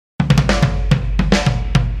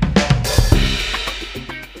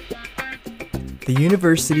The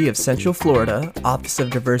University of Central Florida Office of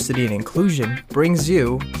Diversity and Inclusion brings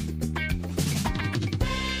you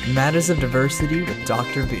Matters of Diversity with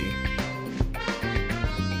Dr. B.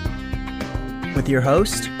 With your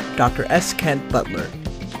host, Dr. S. Kent Butler.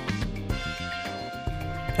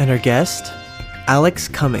 And our guest, Alex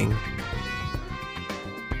Cumming.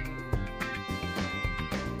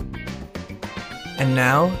 And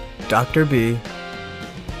now, Dr. B.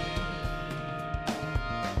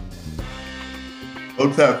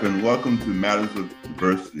 What's happening? Welcome to Matters of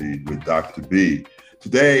Diversity with Dr. B.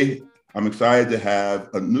 Today, I'm excited to have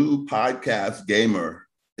a new podcast gamer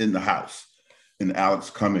in the house, in Alex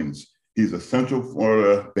Cummings. He's a Central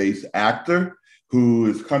Florida-based actor who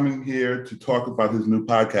is coming here to talk about his new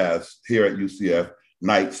podcast here at UCF,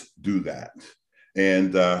 Knights Do That.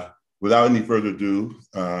 And without any further ado,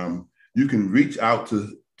 you can reach out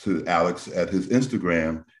to Alex at his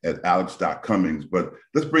Instagram at alex.cummings, but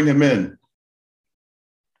let's bring him in.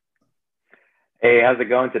 Hey, how's it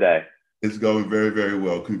going today? It's going very, very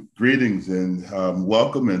well. Greetings and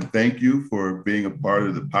welcome, and thank you for being a part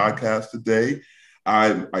of the podcast today.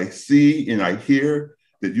 I see and I hear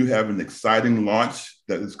that you have an exciting launch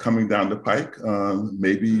that is coming down the pike,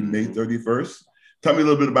 maybe May 31st. Tell me a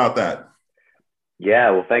little bit about that. Yeah,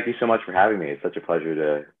 well, thank you so much for having me. It's such a pleasure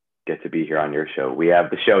to get to be here on your show. We have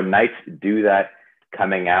the show Knights Do That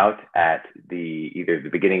coming out at either the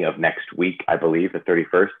beginning of next week, I believe, the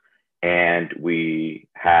 31st. And we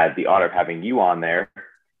had the honor of having you on there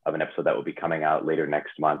of an episode that will be coming out later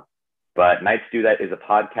next month. But Knights Do That is a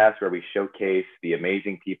podcast where we showcase the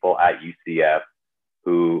amazing people at UCF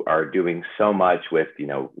who are doing so much with,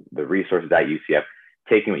 the resources at UCF,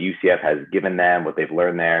 taking what UCF has given them, what they've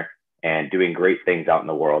learned there, and doing great things out in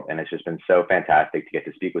the world. And it's just been so fantastic to get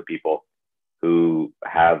to speak with people who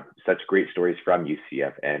have such great stories from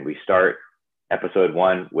UCF. And we start episode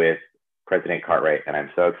 1 with President Cartwright, and I'm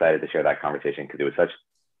so excited to share that conversation because it was such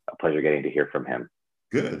a pleasure getting to hear from him.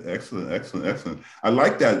 Good, excellent. I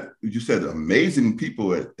like that you said amazing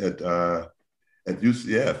people at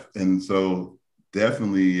UCF, and so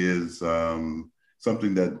definitely is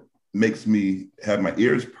something that makes me have my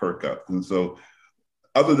ears perk up. And so,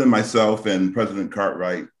 other than myself and President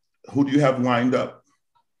Cartwright, who do you have lined up?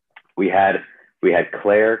 We had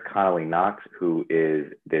Claire Connolly Knox, who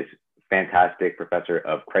is this fantastic professor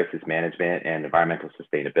of crisis management and environmental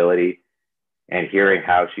sustainability, and hearing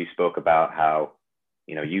how she spoke about how,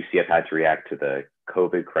 UCF had to react to the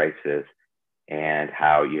COVID crisis and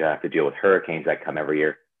how you have to deal with hurricanes that come every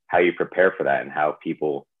year, how you prepare for that and how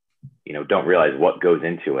people, don't realize what goes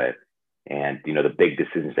into it and, the big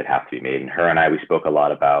decisions that have to be made. And her and I, we spoke a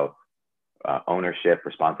lot about ownership,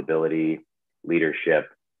 responsibility, leadership,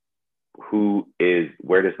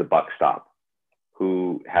 where does the buck stop?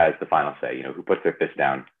 Who has the final say, who puts their fist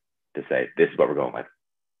down to say, this is what we're going with.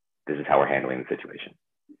 This is how we're handling the situation.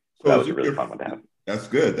 So that was a really fun one to have. That's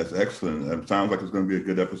good. That's excellent. It sounds like it's going to be a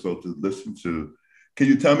good episode to listen to. Can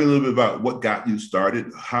you tell me a little bit about what got you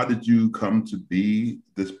started? How did you come to be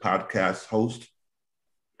this podcast host?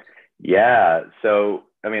 Yeah. So,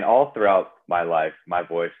 all throughout my life, my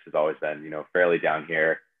voice has always been, fairly down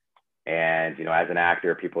here. And, as an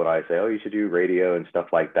actor, people would always say, oh, you should do radio and stuff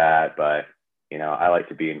like that. But I like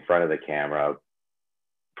to be in front of the camera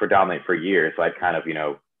predominantly for years. So I'd kind of,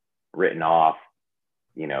 written off,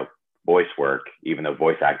 voice work, even though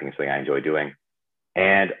voice acting is something I enjoy doing.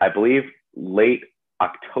 And I believe late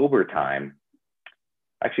October time,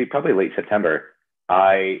 actually probably late September,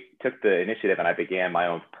 I took the initiative and I began my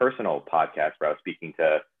own personal podcast where I was speaking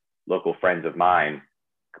to local friends of mine,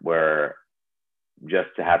 where just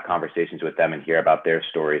to have conversations with them and hear about their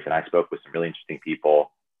stories. And I spoke with some really interesting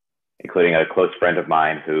people, including a close friend of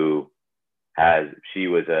mine who she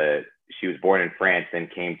was born in France, then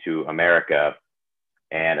came to America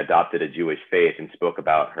and adopted a Jewish faith, and spoke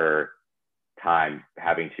about her time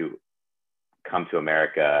having to come to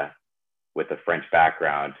America with a French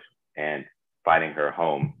background and finding her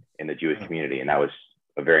home in the Jewish community. And that was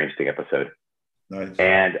a very interesting episode. Nice.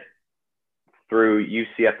 And through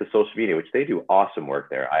UCF, the social media, which they do awesome work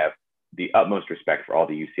there. I have the utmost respect for all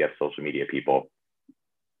the UCF social media people.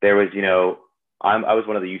 There was, I was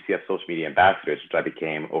one of the UCF social media ambassadors, which I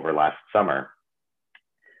became over last summer.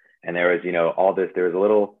 And there was, there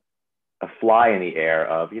was a fly in the air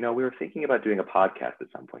of, we were thinking about doing a podcast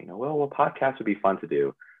at some point, well, a podcast would be fun to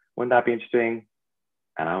do. Wouldn't that be interesting?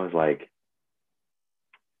 And I was like,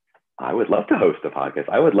 I would love to host a podcast.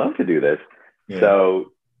 I would love to do this. Yeah.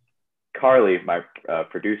 So Carly, my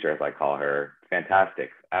producer, as I call her,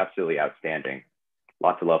 fantastic, absolutely outstanding.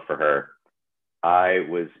 Lots of love for her. I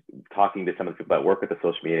was talking to some of the people that work with the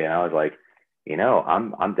social media, and I was like,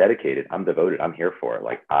 I'm dedicated. I'm devoted. I'm here for it.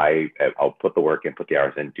 Like I'll put the work in, put the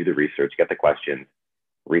hours in, do the research, get the questions,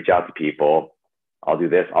 reach out to people. I'll do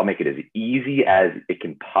this. I'll make it as easy as it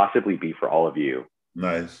can possibly be for all of you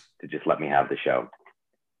Nice. to just let me have the show.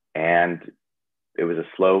 And it was a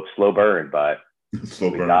slow burn, but Slow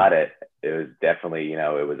we burn. got it. It was definitely,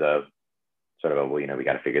 it was a sort of a, well, we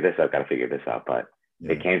got to figure this out, but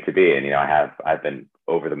Yeah. it came to be. And, I've been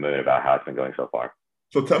over the moon about how it's been going so far.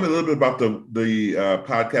 So tell me a little bit about the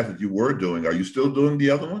podcast that you were doing. Are you still doing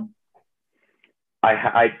the other one?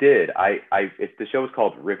 I did. If the show was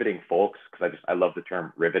called Riveting Folks, because I love the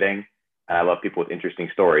term riveting, and I love people with interesting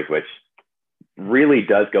stories, which really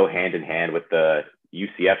does go hand in hand with the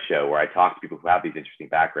UCF show, where I talk to people who have these interesting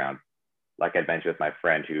backgrounds. Like I mentioned with my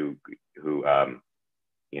friend who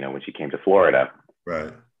when she came to Florida,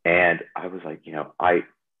 Right. and I was like,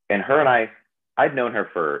 I'd known her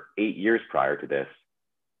for 8 years prior to this.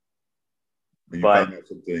 And you found out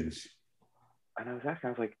some things. And I was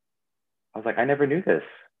like, I never knew this.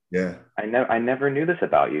 Yeah. I never knew this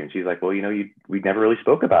about you. And she's like, well, we never really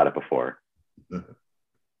spoke about it before.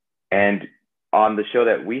 And on the show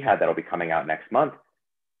that we had, that'll be coming out next month,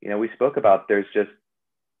 we spoke about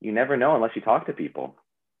you never know unless you talk to people.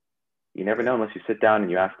 You never know unless you sit down and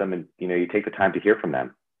you ask them and, you take the time to hear from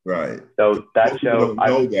them. Right. So that show, don't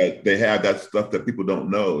know that they have that stuff that people don't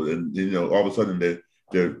know. And, all of a sudden the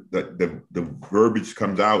verbiage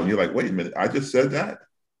comes out and you're like, wait a minute, I just said that.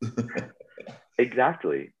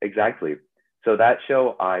 Exactly. So that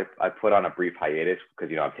show, I put on a brief hiatus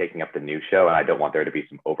because, I'm taking up the new show and I don't want there to be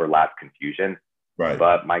some overlap confusion. Right.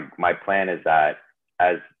 But my plan is that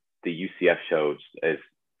as the UCF show is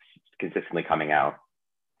consistently coming out,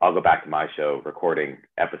 I'll go back to my show, recording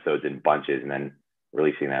episodes in bunches and then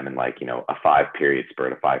releasing them in a 5-period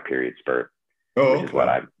spurt. Oh, which is what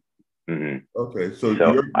I'm. Mm-hmm. Okay. So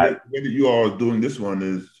the way that you all are doing this one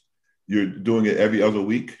is you're doing it every other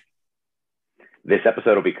week? The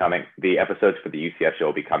episodes for the UCF show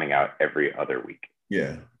will be coming out every other week.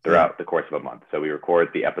 Yeah. Throughout the course of a month. So we record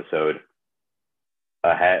the episode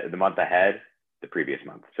the month ahead, the previous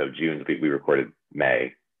month. So June, we recorded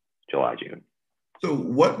May, July, June. So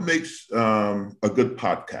what makes a good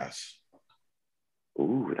podcast?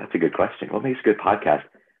 Ooh, that's a good question. What makes a good podcast?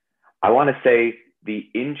 I want to say the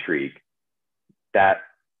intrigue that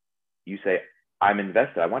you say, I'm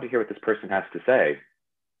invested. I want to hear what this person has to say.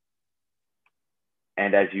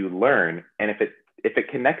 And as you learn, and if it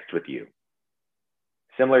connects with you,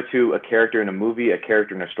 similar to a character in a movie, a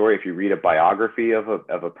character in a story, if you read a biography of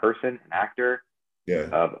a person, an actor, yeah,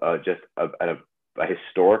 of a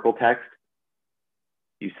historical text,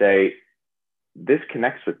 you say, this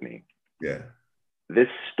connects with me. Yeah. This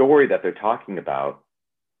story that they're talking about,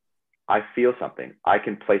 I feel something. I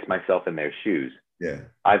can place myself in their shoes. Yeah.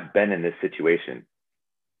 I've been in this situation.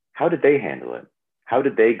 How did they handle it? How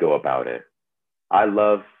did they go about it? I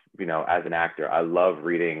love, as an actor, I love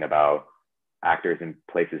reading about actors in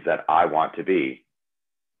places that I want to be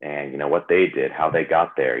and, what they did, how they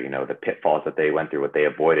got there, the pitfalls that they went through, what they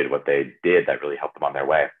avoided, what they did that really helped them on their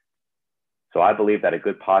way. So I believe that a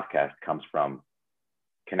good podcast comes from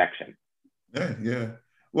connection. Yeah.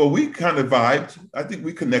 Well, we kind of vibed. I think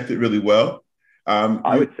we connected really well.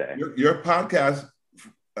 I would say your podcast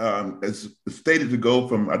is stated to go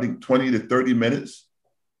from, I think, 20 to 30 minutes.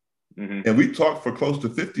 Mm-hmm. And we talked for close to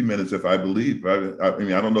 50 minutes, if I believe. I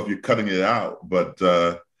mean, I don't know if you're cutting it out, but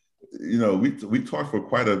we talked for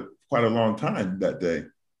quite a long time that day.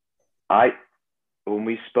 When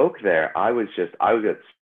we spoke there, I was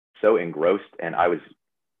so engrossed, and I was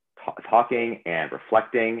talking and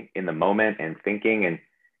reflecting in the moment and thinking, and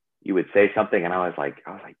you would say something, and I was like,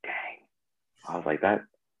 dang, I was like, that's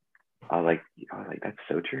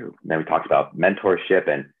so true. And then we talked about mentorship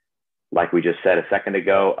and, like we just said a second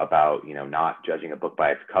ago, about, not judging a book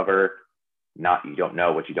by its cover, you don't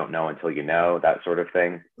know what you don't know until you know, that sort of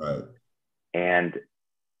thing. Right. And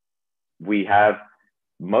we have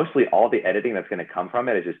mostly all the editing that's going to come from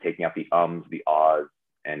it is just taking out the ums, the ahs,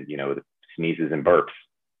 and, the sneezes and burps.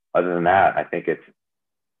 Other than that, I think it's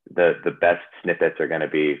the best snippets are going to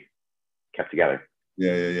be kept together.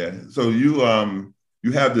 Yeah. So you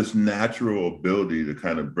have this natural ability to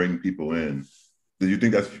kind of bring people in. Do you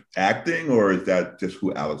think that's acting, or is that just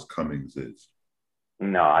who Alex Cummings is?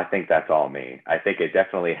 No, I think that's all me. I think it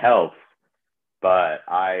definitely helps, but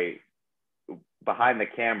behind the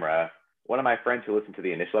camera, one of my friends who listened to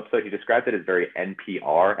the initial episode, he described it as very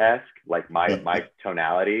NPR-esque, like my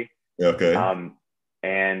tonality. Okay.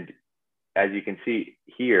 And as you can see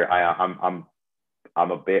here, I'm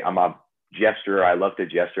a gesturer. I love to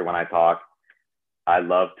gesture when I talk. I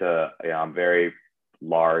love to, I'm very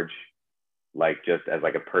large. like just as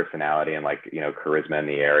like a personality and like, charisma in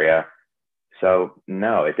the area. So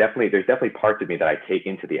no, there's definitely parts of me that I take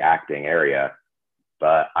into the acting area,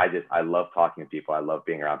 but I love talking to people. I love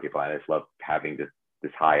being around people. I just love having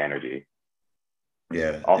this high energy.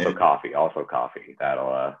 Yeah. Also coffee.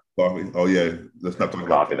 That'll Coffee. Oh yeah. Let's not talk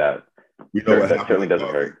about coffee coffee. that We know what that happened certainly with doesn't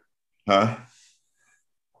coffee. hurt. Huh?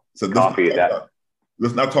 So Coffee that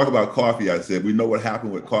let's not talk about coffee. I said we know what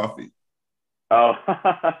happened with coffee. oh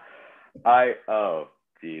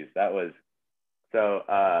geez, that was so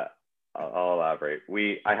I'll elaborate.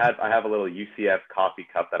 I have a little UCF coffee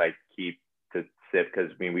cup that I keep to sip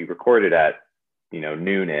because we recorded at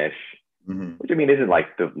noonish, Mm-hmm. which isn't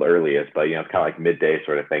like the earliest, but it's kind of like midday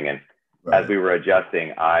sort of thing. And Right. as we were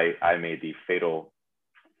adjusting, I made the fatal.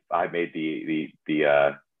 I made the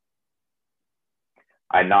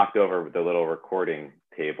I knocked over the little recording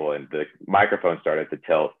table and the microphone started to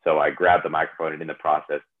tilt. So I grabbed the microphone and in the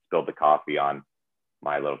process spilled the coffee on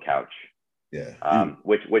my little couch. Yeah.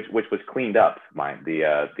 Which was cleaned up.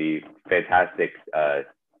 The fantastic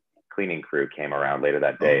cleaning crew came around later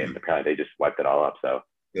that day, and apparently they just wiped it all up. So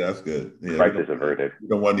yeah, that's good. Yeah, crisis averted. We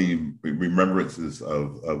don't want any remembrances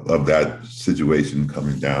of that situation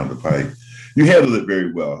coming down the pipe. You handled it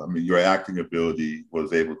very well. I mean, your acting ability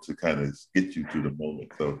was able to kind of get you through the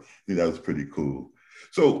moment. So I think that was pretty cool.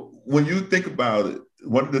 So when you think about it,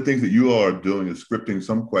 one of the things that you are doing is scripting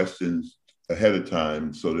some questions ahead of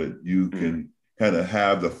time so that you can kind of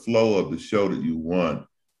have the flow of the show that you want.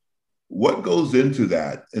 What goes into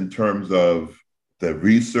that in terms of the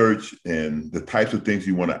research and the types of things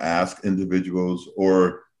you want to ask individuals,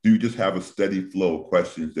 or do you just have a steady flow of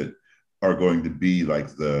questions that are going to be like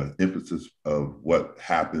the emphasis of what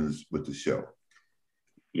happens with the show?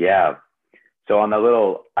 Yeah. So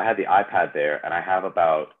I had the iPad there, and I have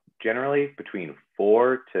about generally between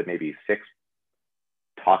 4 to maybe 6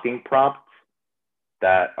 talking prompts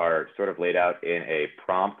that are sort of laid out in a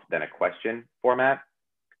prompt, then a question format.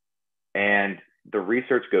 And the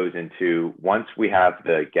research goes into once we have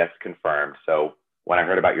the guest confirmed. So when I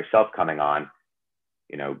heard about yourself coming on,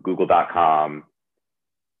 Google.com,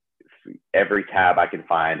 every tab I can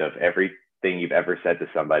find of everything you've ever said to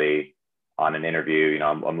somebody on an interview,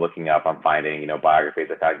 I'm looking up, I'm finding, biographies.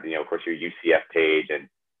 I found, of course, your UCF page and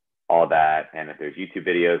all that. And if there's YouTube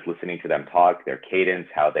videos, listening to them talk, their cadence,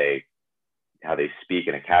 how they speak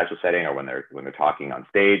in a casual setting or when they're talking on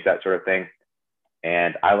stage, that sort of thing.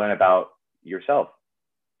 And I learn about yourself.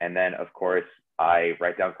 And then, of course, I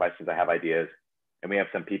write down questions. I have ideas. And we have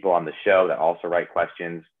some people on the show that also write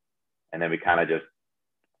questions. And then we kind of just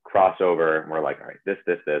cross over and we're like, all right, this.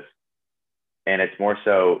 And it's more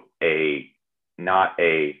so not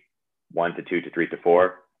a 1 to 2 to 3 to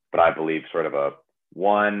 4, but I believe sort of a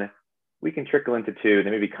 1, we can trickle into 2,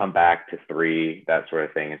 then maybe come back to 3, that sort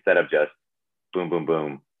of thing, instead of just boom, boom,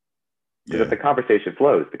 boom. Because if the conversation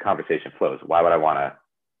flows, the conversation flows. Why would I want to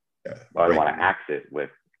axe it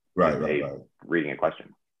with reading a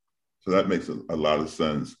question? So that makes a lot of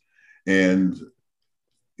sense. And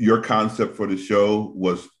your concept for the show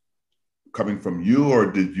was coming from you,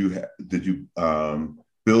 or did you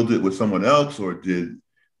build it with someone else, or did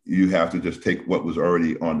you have to just take what was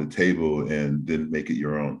already on the table and then make it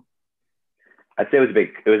your own? I'd say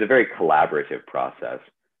it was a very collaborative process.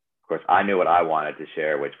 Of course, I knew what I wanted to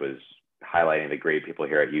share, which was highlighting the great people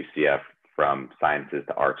here at UCF, from sciences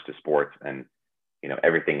to arts to sports and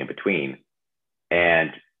everything in between.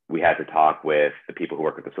 And we had to talk with the people who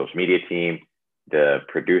work with the social media team, the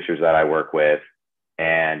producers that I work with,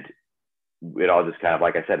 and it all just kind of,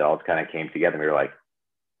 like I said, it all just kind of came together. We were like,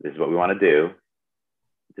 this is what we want to do.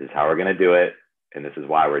 This is how we're going to do it. And this is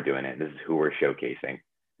why we're doing it. This is who we're showcasing.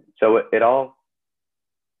 So it all,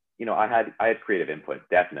 I had creative input,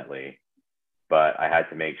 definitely, but I had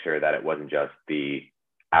to make sure that it wasn't just the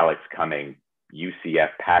Alex Cumming UCF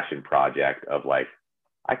passion project of like,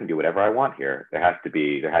 I can do whatever I want here. There had to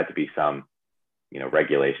be some,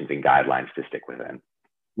 regulations and guidelines to stick within.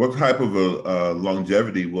 What type of a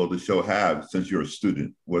longevity will the show have since you're a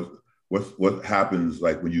student? What happens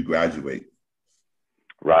like when you graduate?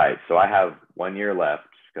 Right. So I have 1 year left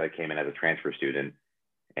because I came in as a transfer student.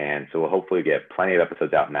 And so we'll hopefully get plenty of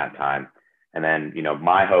episodes out in that time. And then,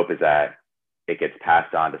 my hope is that it gets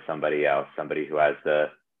passed on to somebody else, somebody who has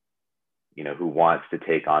who wants to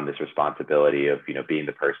take on this responsibility of, being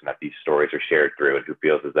the person that these stories are shared through and who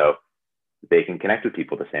feels as though they can connect with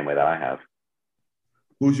people the same way that I have.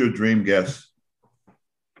 Who's your dream guest?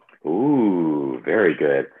 Ooh, very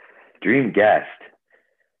good. Dream guest.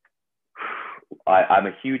 I'm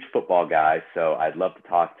a huge football guy, so I'd love to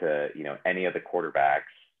talk to, any of the quarterbacks,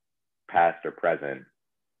 past or present.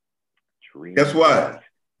 Guess what?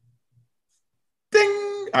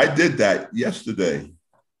 Ding! I did that yesterday.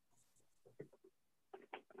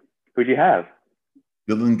 Who'd you have?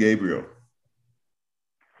 Dylan Gabriel.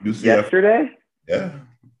 UCF. Yesterday? Yeah.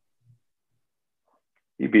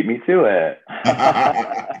 You beat me to it.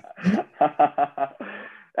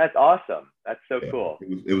 That's awesome. That's so cool.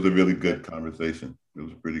 It was a really good conversation. It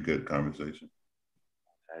was a pretty good conversation.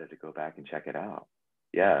 I had to go back and check it out.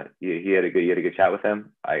 Yeah, you had a good chat with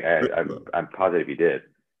him. I'm positive you did.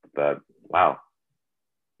 But wow.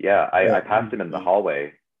 Yeah, I passed him in the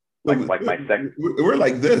hallway. Like my second. We're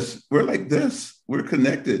like this. We're like this. We're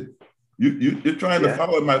connected. You're trying to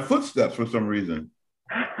follow my footsteps for some reason.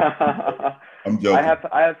 I'm joking.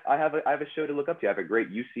 I have a show to look up to. I have a great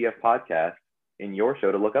UCF podcast in your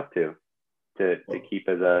show to look up to keep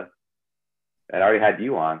as a. And I already had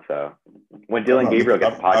you on, so when Dylan Gabriel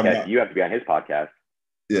gets a podcast, you have to be on his podcast.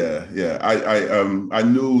 Yeah. I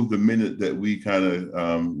knew the minute that we kind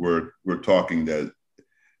of were talking that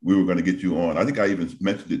we were going to get you on. I think I even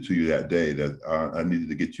mentioned it to you that day that I needed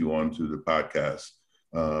to get you on to the podcast.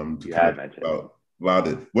 You had mentioned about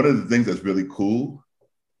it. One of the things that's really cool,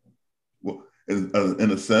 well, in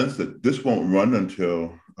a sense that this won't run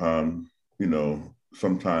until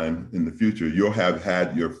sometime in the future. You'll have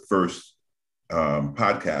had your first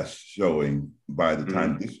podcast showing by the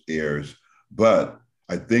time this airs, but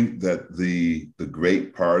I think that the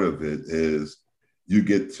great part of it is you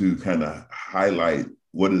get to kind of highlight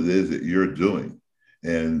what it is that you're doing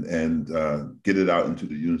and get it out into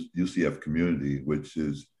the UCF community, which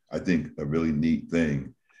is, I think, a really neat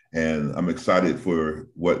thing. And I'm excited for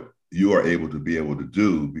what you are able to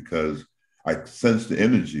do, because I sense the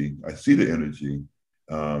energy, I see the energy,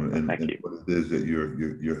 and what it is that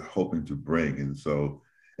you're hoping to bring. And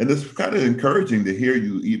it's kind of encouraging to hear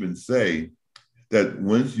you even say that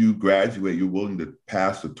once you graduate, you're willing to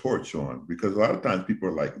pass the torch on, because a lot of times people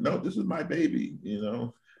are like, no, this is my baby,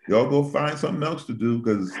 y'all go find something else to do,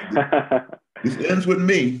 because this ends with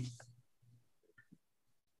me.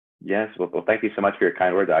 Yes. Well, thank you so much for your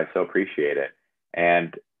kind words. I so appreciate it.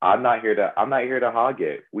 And I'm not here to hog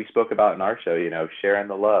it. We spoke about in our show, sharing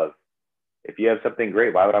the love. If you have something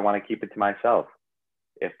great, why would I want to keep it to myself?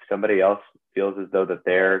 If somebody else feels as though that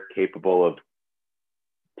they're capable of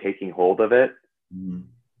taking hold of it,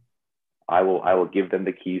 I will give them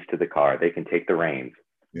the keys to the car. They can take the reins.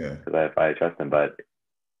 Yeah. Because I trust them.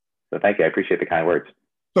 So thank you. I appreciate the kind words.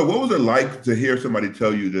 So what was it like to hear somebody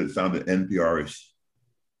tell you that it sounded NPR-ish?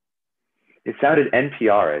 It sounded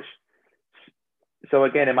NPR-ish. So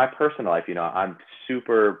again, in my personal life, I'm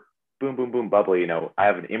super boom, boom, boom, bubbly. I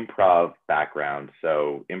have an improv background.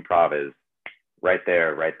 So improv is right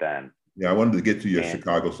there, right then. Yeah, I wanted to get to your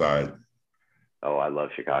Chicago side. Oh, I love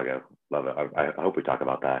Chicago. Love it. I hope we talk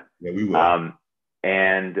about that. Yeah, we will.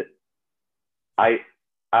 And I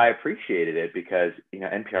appreciated it because,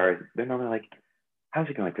 NPR, they're normally like, how's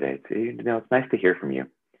it going today? It's nice to hear from you.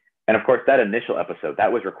 And of course, that initial episode,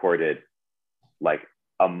 that was recorded like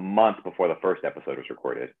a month before the first episode was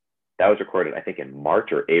recorded. That was recorded, I think, in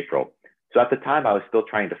March or April. So at the time, I was still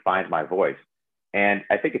trying to find my voice. And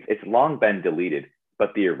I think it's long been deleted.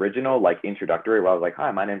 But the original, introductory, where I was like,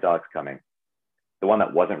 hi, my name's Alex Cumming, the one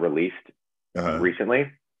that wasn't released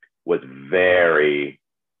recently, was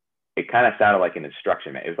it kind of sounded like an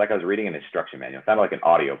instruction manual. It was like I was reading an instruction manual. It sounded like an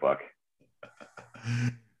audiobook.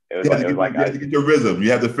 You had to get your rhythm. You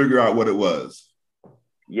had to figure out what it was.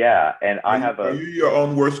 Yeah, and Are you your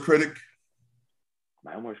own worst critic?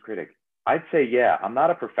 My own worst critic. I'd say, yeah. I'm not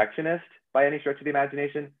a perfectionist by any stretch of the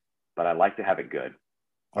imagination, but I like to have it good.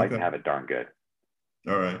 I like to have it darn good.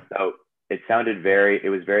 All right. So it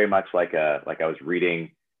was very much like I was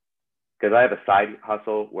reading, because I have a side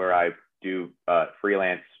hustle where I do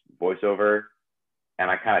freelance voiceover, and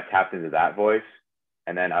I kind of tapped into that voice.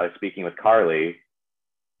 And then I was speaking with Carly,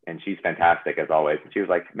 and she's fantastic as always. And she was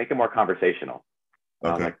like, make it more conversational.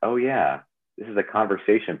 I was like, oh yeah, this is a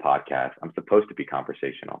conversation podcast. I'm supposed to be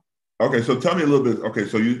conversational. Okay, so tell me a little bit. Okay,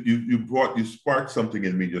 so you sparked something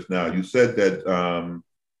in me just now. You said that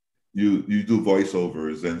you do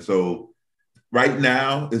voiceovers, and so right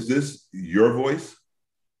now, is this your voice,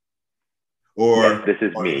 or yes, this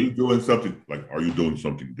is me? Are you doing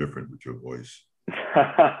something different with your voice?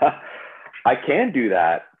 I can do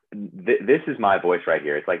that. This is my voice right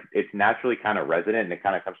here. It's naturally kind of resonant, and it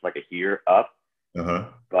kind of comes from like a here up.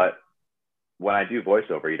 But when I do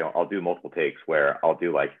voiceover, I'll do multiple takes where I'll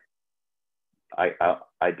do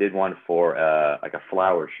I did one for a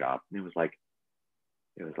flower shop, and it was like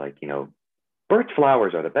Burt's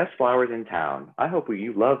Flowers are the best flowers in town. I hope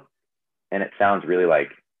you love, and it sounds really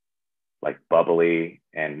like bubbly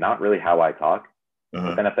and not really how I talk. But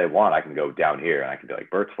Uh-huh. then if they want, I can go down here and I can be like,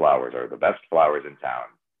 Bert's Flowers are the best flowers in town.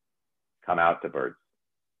 Come out to Bert's.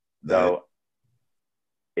 Nice. So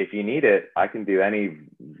if you need it, I can do any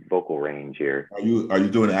vocal range here. Are you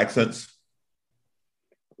doing accents?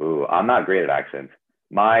 Ooh, I'm not great at accents.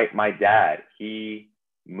 My dad, he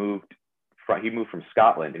moved from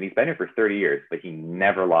Scotland and he's been here for 30 years, but he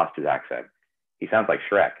never lost his accent. He sounds like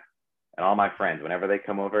Shrek. And all my friends, whenever they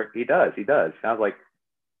come over, he does. He does. Sounds like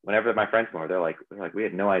whenever my friends come over, they're like, we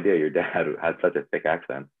had no idea your dad had such a thick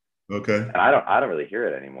accent. Okay. And I don't really hear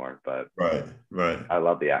it anymore, but Right. Right. I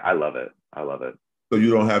love I love it. I love it. So you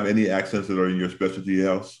don't have any accents that are in your specialty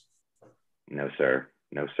else? No, sir.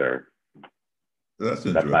 No, sir. That's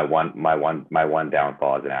That's interesting. my one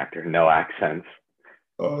downfall as an actor. No accents.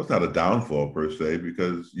 Oh, it's not a downfall per se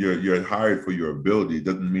because you're hired for your ability. It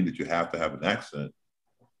doesn't mean that you have to have an accent.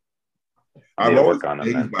 I need I'm to always work on them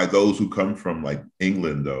amazed then. by those who come from like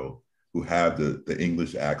England though, who have the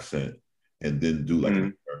English accent and then do like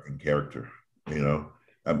an Mm. American character. You know,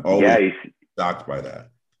 I'm always Yeah, shocked by that.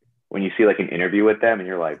 when you see like an interview with them and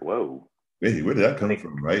you're like, whoa, Hey, where did that I come think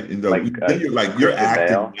from, right? And like then you're like you're Christian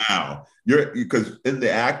acting Bale. now. You're because in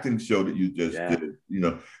the acting show that you just Yeah. did,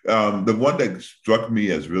 the one that struck me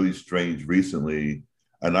as really strange recently,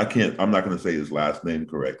 and I'm not going to say his last name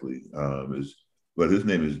correctly, but his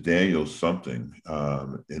name is Daniel something,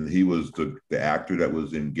 and he was the actor that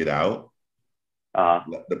was in Get Out, Uh,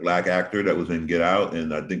 the black actor that was in Get Out,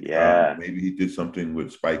 and I think yeah. maybe he did something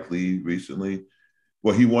with Spike Lee recently.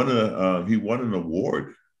 Well, he won an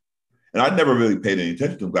award and I never really paid any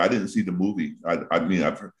attention to him. I didn't see the movie. I mean,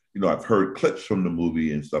 I've heard clips from the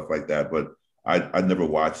movie and stuff like that, but I never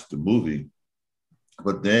watched the movie.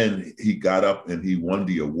 But then he got up and he won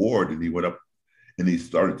the award, and he went up and he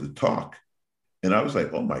started to talk, and I was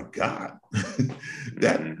like, oh my god,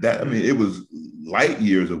 Mm-hmm. I mean, it was light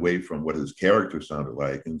years away from what his character sounded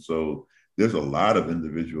like, and so there's a lot of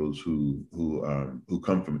individuals who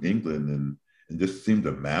come from England and just seem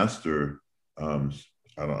to master um,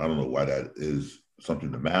 I don't know why that is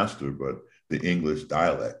something to master, but the English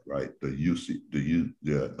dialect, right? Not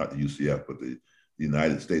the UCF, but the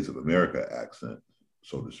United States of America accent,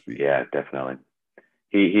 so to speak. Yeah, definitely.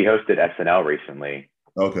 He hosted SNL recently,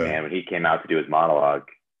 Okay, and when he came out to do his monologue,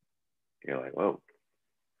 you're like, whoa.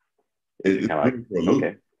 It's just it's kind of really for a like, loop.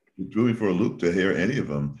 okay. It's really for a loop to hear any of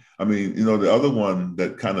them. I mean, the other one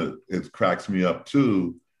that kind of it cracks me up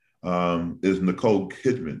too is Nicole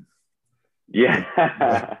Kidman.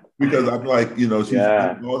 Yeah. Because I'm like, she's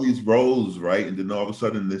Yeah. in all these roles, right? And then all of a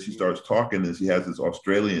sudden, then she starts talking and she has this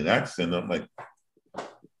Australian accent. I'm like,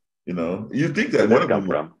 you think that Where'd one this of come them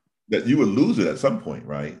from? that you would lose it at some point,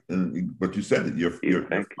 right? But you said that your You'd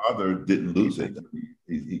think. father didn't You'd lose it. think.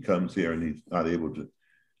 He comes here and he's not able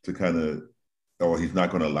to kind of, or he's not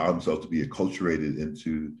going to allow himself to be acculturated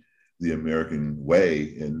into the American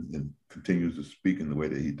way and continues to speak in the way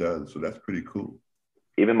that he does. So that's pretty cool.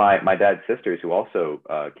 Even my dad's sisters, who also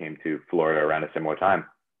came to Florida around a similar time,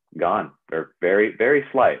 gone. They're very, very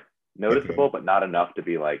slight, Okay. noticeable, but not enough to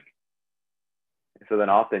be like. So then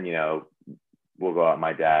often, we'll go out.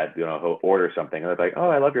 My dad, he'll order something, and they're like, "Oh,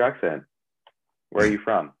 I love your accent. Where are you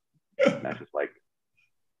from?" And that's just like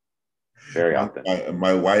very my, often.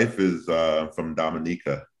 my wife is from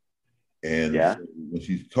Dominica, and Yeah. so when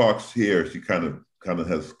she talks here, she kind of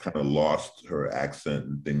has kind of lost her accent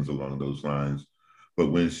and things along those lines.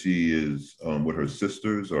 But when she is with her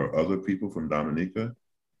sisters or other people from Dominica,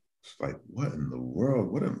 it's like, what in the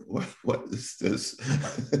world? What is this?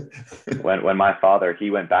 When my father, he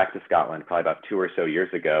went back to Scotland probably about 2 or so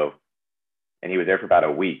years ago, and he was there for about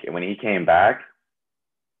a week. And when he came back,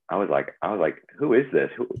 I was like, who is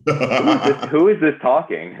this? Who is this? Who is this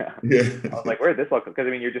talking? Yeah, I was like, where did this look? Because I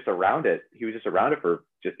mean, you're just around it. He was just around it for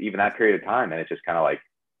just even that period of time, and it's just kind of like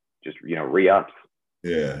just re-ups.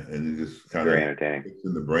 yeah, and it just kind Very of entertaining. gets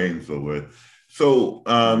in the brain so well. So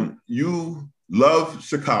Mm-hmm. you love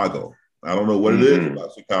Chicago. I don't know what it is Mm-hmm.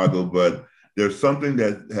 about Chicago, but there's something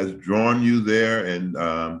that has drawn you there, and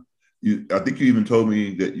I think you even told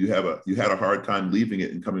me that you had a hard time leaving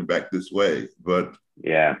it and coming back this way, but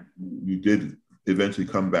Yeah. you did eventually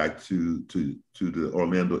come back to the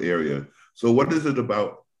Orlando area. So what is it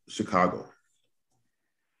about Chicago?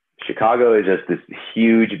 Chicago is just this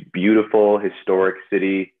huge, beautiful, historic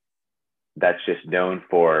city that's just known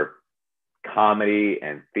for comedy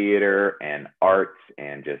and theater and arts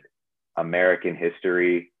and just American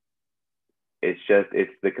history. It's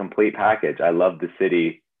the complete package. I love the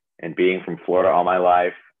city, and being from Florida all my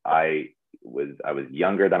life, I was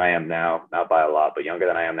younger than I am now, not by a lot, but younger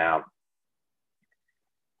than I am now.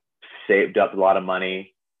 Saved up a lot of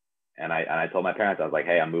money, and I told my parents, I was like,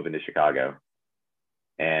 hey, I'm moving to Chicago.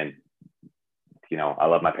 I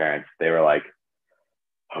love my parents. They were like,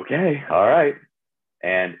 okay, all right.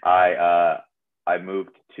 And I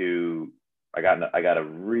moved to, I got a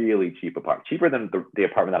really cheap apartment, cheaper than the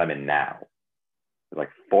apartment that I'm in now. It was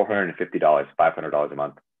like $450, $500 a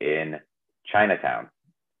month in Chinatown,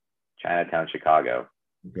 Chicago.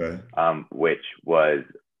 Okay. Which was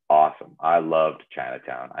awesome. I loved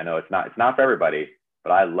Chinatown. I know it's not for everybody,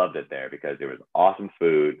 but I loved it there because there was awesome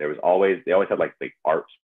food. They always had like art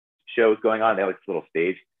shows going on. They had like this little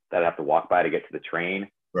stage that I'd have to walk by to get to the train.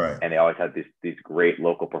 Right. And they always had these great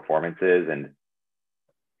local performances, and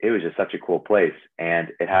it was just such a cool place.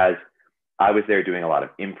 And I was there doing a lot of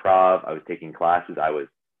improv. I was taking classes. I was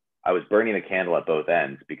burning the candle at both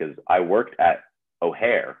ends because I worked at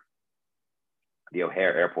O'Hare, the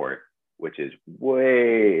O'Hare Airport, which is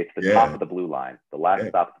it's the top of the blue line, the last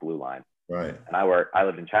stop of the blue line. Right. And I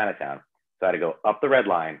lived in Chinatown. So I had to go up the red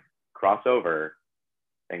line, cross over,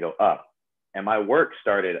 and go up. And my work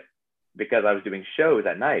started because I was doing shows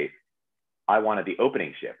at night. I wanted the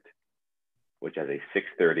opening shift, which has a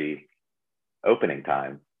 6:30 opening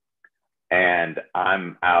time. And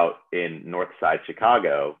I'm out in North Side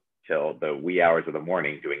Chicago till the wee hours of the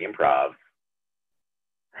morning doing improv.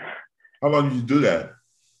 How long did you do that?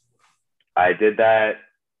 I did that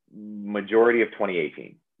majority of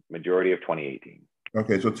 2018.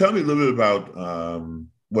 Okay, so tell me a little bit about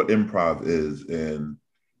what improv is and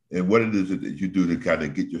what it is that you do to kind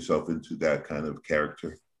of get yourself into that kind of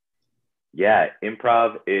character. Yeah,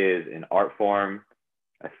 improv is an art form,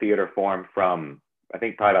 a theater form from, I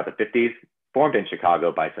think, probably about the 50s, formed in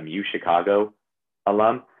Chicago by some U Chicago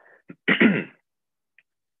alum,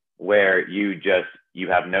 where you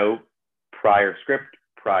have no prior script,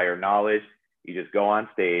 prior knowledge. You just go on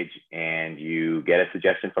stage and you get a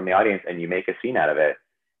suggestion from the audience and you make a scene out of it.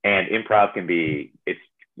 And improv it's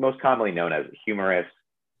most commonly known as humorous,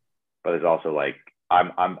 but there's also like,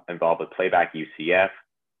 I'm involved with Playback UCF,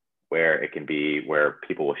 where it can be where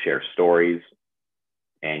people will share stories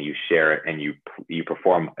and you share it and you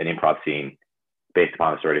perform an improv scene based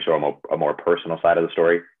upon the story to show a more personal side of the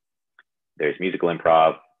story. There's musical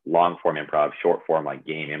improv, long form improv, short form like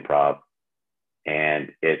game improv.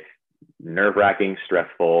 And it's nerve-wracking,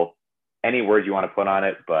 stressful, any words you want to put on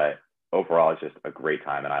it, but overall it's just a great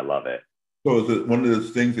time and I love it. So is it one of those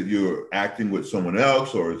things that you're acting with someone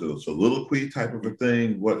else, or is it a soliloquy type of a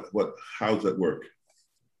thing? How does that work?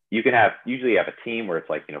 You can usually have a team where it's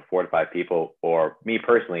like, 4 to 5 people, or me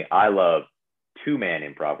personally, I love 2-man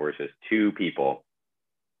improv where it's just 2 people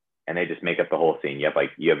and they just make up the whole scene. You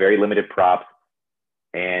have very limited props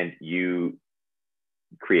and you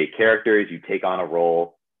create characters, you take on a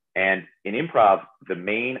role. And in improv, the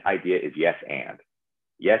main idea is yes and.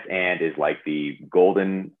 Yes and is like the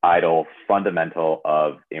golden idol fundamental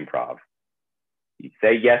of improv. You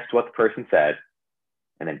say yes to what the person said,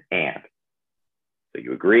 and then and. So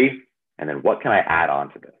you agree, and then what can I add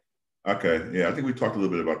on to this? Okay, yeah, I think we talked a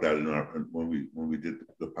little bit about that when we did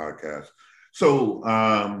the podcast. So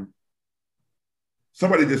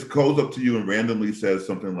somebody just goes up to you and randomly says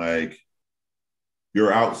something like,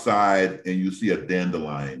 "You're outside and you see a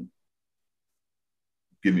dandelion.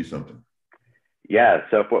 Give me something." Yeah,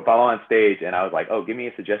 so if I'm on stage and I was like, "Oh, give me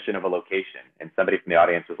a suggestion of a location," and somebody from the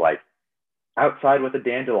audience was like, "Outside with a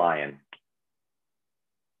dandelion."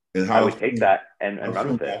 And I would take that and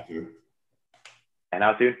run with it. After? And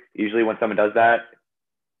how soon? Usually when someone does that,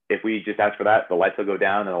 if we just ask for that, the lights will go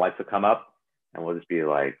down and the lights will come up and we'll just be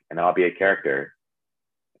like, and then I'll be a character.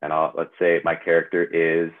 And let's say my character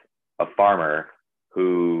is a farmer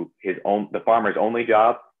who the farmer's only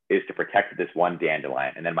job is to protect this one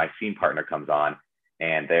dandelion. And then my scene partner comes on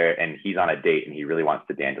and he's on a date and he really wants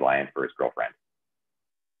the dandelion for his girlfriend.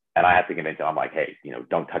 And I have to convince him, I'm like, "Hey,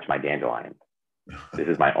 don't touch my dandelion. This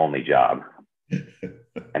is my only job."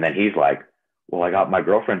 And then he's like, "Well, I got my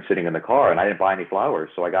girlfriend sitting in the car and I didn't buy any flowers,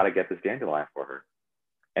 so I got to get this dandelion for her."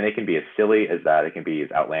 And they can be as silly as that. It can be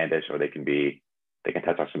as outlandish, or they can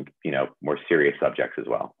touch on some, more serious subjects as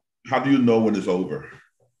well. How do you know when it's over?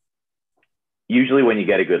 Usually when you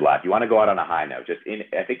get a good laugh. You want to go out on a high note.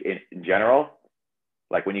 I think in general,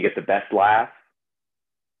 like when you get the best laugh,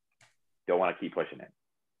 don't want to keep pushing it.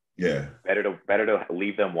 Yeah. Better to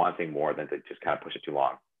leave them wanting more than to just kind of push it too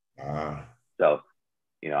long. So,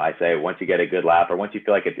 I say once you get a good laugh, or once you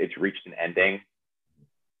feel like it's reached an ending,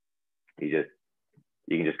 you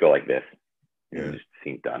can just go like this. Yeah. Just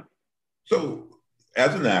scene's done. So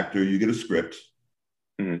as an actor, you get a script.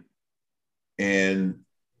 Mm-hmm. And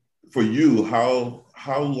for you, how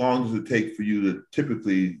long does it take for you to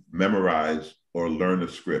typically memorize or learn a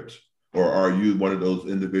script? Or are you one of those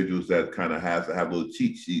individuals that kind of has to have little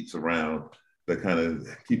cheat sheets around that kind of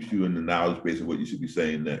keeps you in the knowledge base of what you should be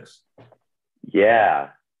saying next. Yeah.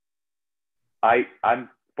 I'm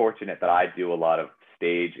fortunate that I do a lot of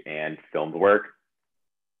stage and filmed work.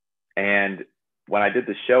 And when I did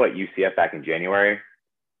the show at UCF back in January,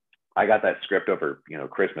 I got that script over,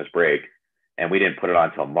 Christmas break, and we didn't put it on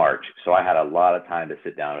until March. So I had a lot of time to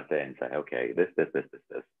sit down with it and say, okay, this.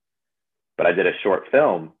 But I did a short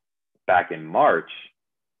film back in March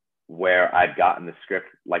where I'd gotten the script,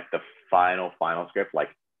 like the final script, like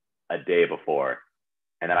a day before.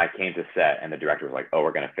 And then I came to set and the director was like, oh,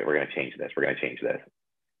 we're going to change this. We're going to change this.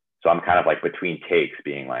 So I'm kind of like between takes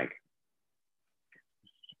being like,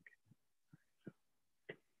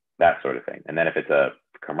 that sort of thing. And then if it's a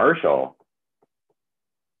commercial,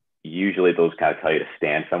 usually those kind of tell you to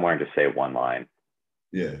stand somewhere and just say one line.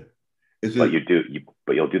 Yeah. But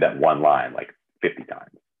you'll do that one line like 50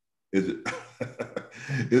 times. Is it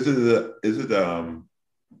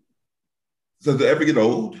does it ever get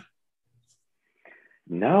old?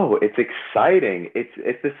 No, it's exciting.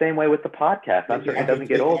 It's the same way with the podcast. I'm certain it doesn't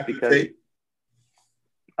get old because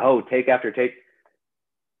take after take.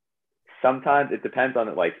 Sometimes it depends on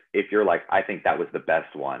it. Like if you're like, I think that was the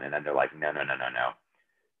best one, and then they're like, no.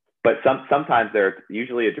 But sometimes there's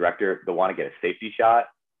usually a director, they'll want to get a safety shot,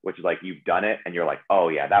 which is like you've done it, and you're like, oh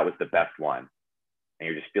yeah, that was the best one, and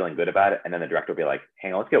you're just feeling good about it. And then the director will be like,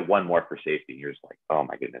 hang on, let's get one more for safety. And you're just like, oh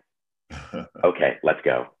my goodness. Okay, let's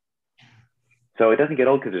go. So it doesn't get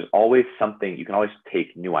old because there's always something. You can always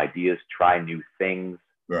take new ideas, try new things.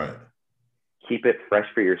 Right. Keep it fresh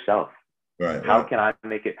for yourself. Right. How can I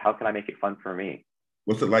make it fun for me?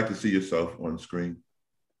 What's it like to see yourself on screen?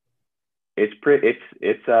 It's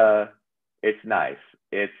nice.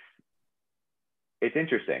 It's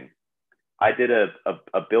interesting. I did a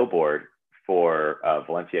billboard for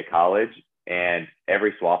Valencia College, and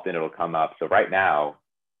every so often it'll come up. So right now,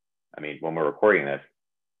 I mean, when we're recording this,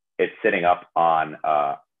 it's sitting up on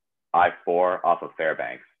I-4 off of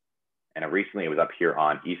Fairbanks. And recently it was up here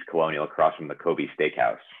on East Colonial across from the Kobe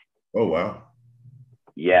Steakhouse. Oh, wow.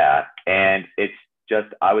 Yeah. And it's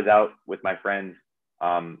just, I was out with my friends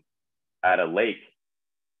at a lake,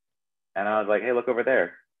 and I was like, hey, look over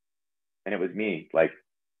there. And it was me. Like,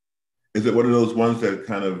 is it one of those ones that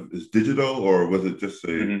kind of is digital, or was it just a?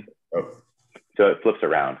 Mm-hmm. Oh. So it flips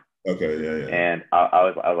around. Okay, yeah. And I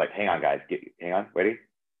was like, hang on, guys, hang on, ready?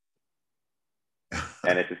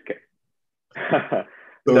 And it's just.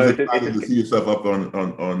 So it's exciting to see yourself up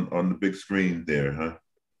on the big screen there, huh?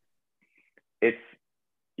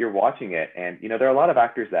 You're watching it, and there are a lot of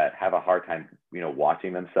actors that have a hard time,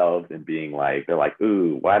 watching themselves and being like, they're like,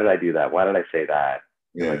 ooh, why did I do that? Why did I say that?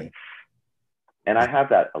 Yeah. Like, and I have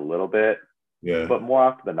that a little bit. Yeah. But more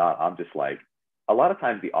often than not, I'm just like, a lot of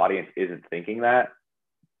times the audience isn't thinking that.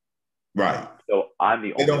 Right. So I'm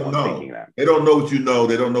the only one thinking that. They don't know what you know.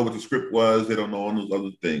 They don't know what the script was. They don't know all those other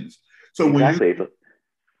things. So exactly.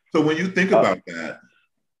 when you think about that,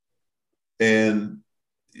 and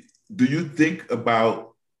do you think about,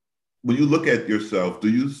 when you look at yourself, do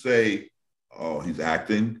you say, oh, he's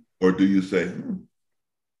acting? Or do you say,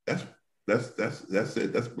 that's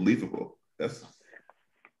it. That's believable. That's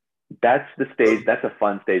the stage. That's a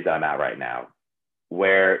fun stage that I'm at right now,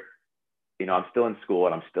 where, I'm still in school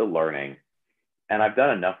and I'm still learning, and I've done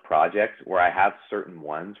enough projects where I have certain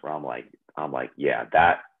ones where I'm like, yeah,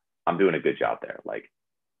 that I'm doing a good job there. Like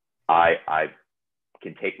I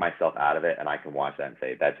can take myself out of it and I can watch that and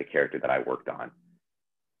say, that's a character that I worked on.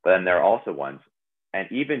 But then there are also ones,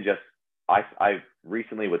 and even just, I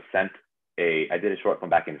recently was sent I did a short film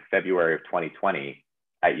back in February of 2020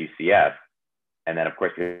 at UCF. And then of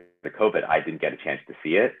course, because of COVID, I didn't get a chance to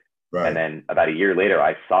see it. Right. And then about a year later,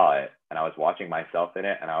 I saw it and I was watching myself in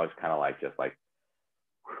it. And I was kind of like, just like,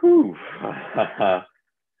 whew,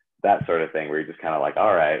 that sort of thing, where you're just kind of like,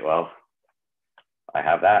 all right, well, I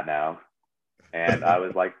have that now. And I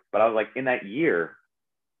was like, in that year,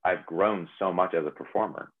 I've grown so much as a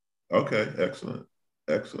performer. Okay, excellent.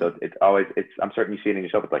 So I'm certain you see it in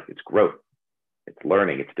yourself. It's like, it's growth, it's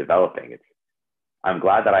learning, it's developing. I'm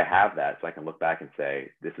glad that I have that, so I can look back and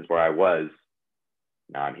say, this is where I was,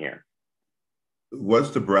 now I'm here. What's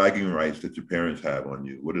the bragging rights that your parents have on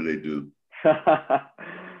you? What do they do?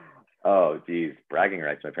 Oh, geez, bragging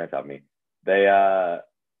rights. My parents have me. They,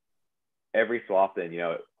 every so often,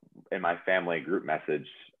 in my family group message,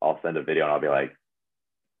 I'll send a video and I'll be like,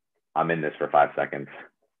 I'm in this for 5 seconds.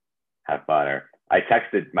 Have fun. Or I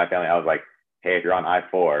texted my family. I was like, hey, if you're on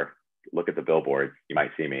I-4, look at the billboards. You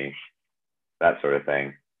might see me. That sort of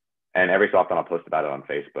thing. And every so often I'll post about it on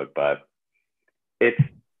Facebook. But it's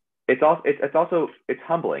also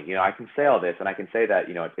humbling. I can say all this and I can say that,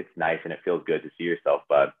 it's nice and it feels good to see yourself.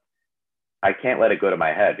 But I can't let it go to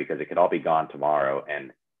my head because it could all be gone tomorrow.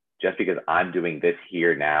 And just because I'm doing this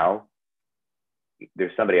here now,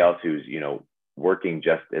 there's somebody else who's, working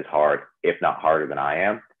just as hard, if not harder than I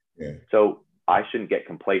am. Yeah. So I shouldn't get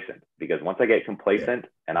complacent, because once I get complacent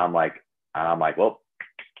and I'm like, well,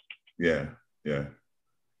 yeah.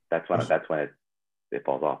 That's when it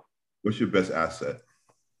falls off. What's your best asset?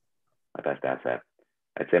 My best asset,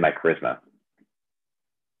 I'd say my charisma,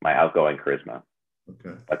 my outgoing charisma.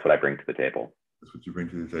 Okay. That's what I bring to the table. That's what you bring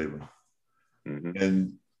to the table. Mm-hmm.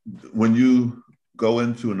 And when you go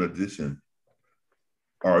into an audition,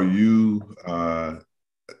 are you, other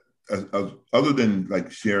than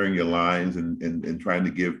like sharing your lines and trying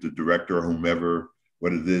to give the director or whomever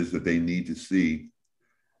what it is that they need to see,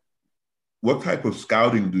 what type of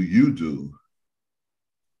scouting do you do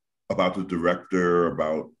about the director,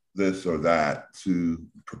 about this or that, to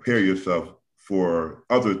prepare yourself for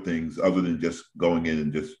other things other than just going in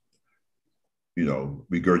and just,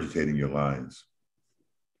 regurgitating your lines?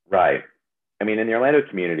 Right. I mean, in the Orlando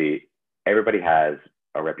community, everybody has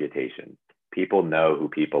a reputation. People know who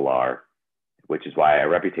people are, which is why a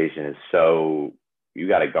reputation is so, you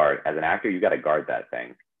got to guard. As an actor, you got to guard that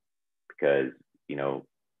thing, because,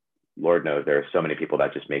 Lord knows there are so many people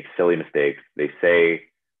that just make silly mistakes. They say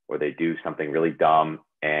or they do something really dumb,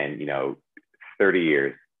 and 30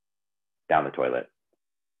 years down the toilet.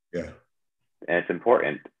 Yeah. And it's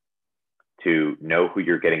important to know who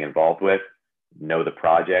you're getting involved with, know the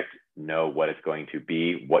project, know what it's going to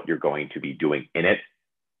be, what you're going to be doing in it,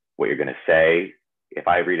 what you're going to say. If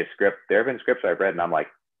I read a script, there have been scripts I've read and I'm like,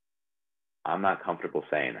 I'm not comfortable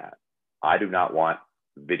saying that. I do not want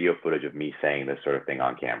video footage of me saying this sort of thing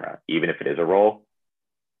on camera. Even if it is a role,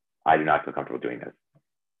 I do not feel comfortable doing this.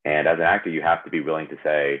 And as an actor, you have to be willing to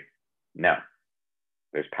say no.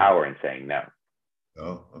 There's power in saying no.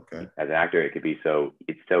 Oh, okay. As an actor, it's so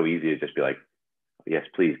easy to just be like, yes,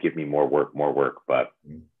 please give me more work. But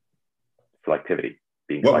selectivity,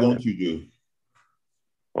 being what selective. won't you do?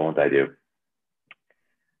 What won't I do?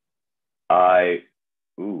 I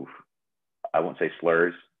won't say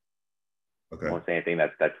slurs. Okay. I won't say anything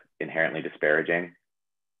that's inherently disparaging.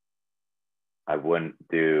 I wouldn't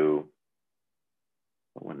do.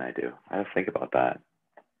 What wouldn't I do? I have to think about that.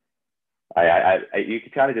 You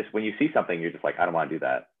can kind of just, when you see something, you're just like, I don't want to do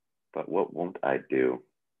that. But what won't I do?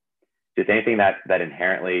 Just anything that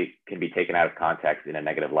inherently can be taken out of context in a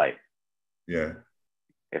negative light. Yeah.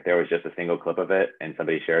 If there was just a single clip of it and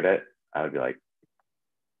somebody shared it, I would be like,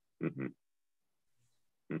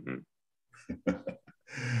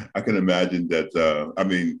 I can imagine that.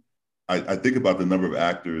 I think about the number of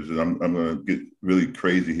actors, and I'm going to get really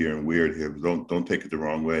crazy here and weird here. But don't take it the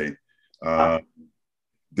wrong way.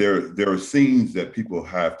 There are scenes that people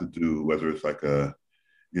have to do, whether it's like a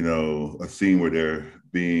scene where they're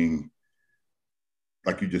being,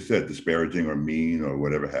 like you just said, disparaging or mean or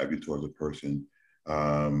whatever have you towards a person.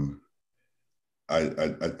 I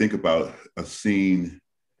think about a scene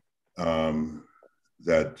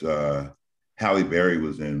that Halle Berry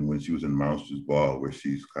was in when she was in Monsters Ball, where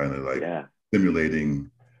she's kind of like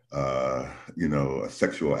simulating, a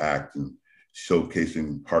sexual act and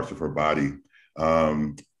showcasing parts of her body.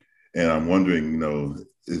 And I'm wondering,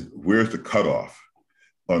 where's the cutoff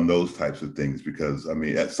on those types of things? Because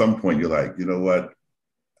at some point you're like, you know what?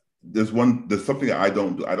 There's something I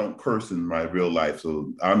don't do. I don't curse in my real life.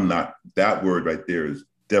 So I'm not, that word right there is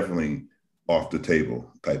definitely off the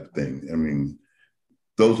table type of thing.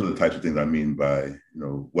 Those are the types of things I mean by,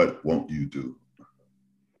 what won't you do?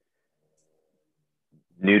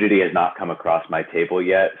 Nudity has not come across my table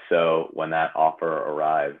yet. So when that offer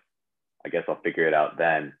arrives, I guess I'll figure it out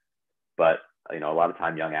then. But, a lot of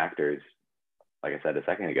time young actors, like I said a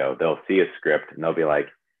second ago, they'll see a script and they're like,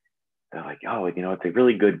 oh, it's a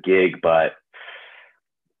really good gig, but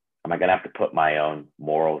am I going to have to put my own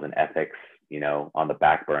morals and ethics, on the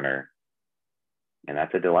back burner? And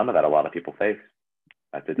that's a dilemma that a lot of people face.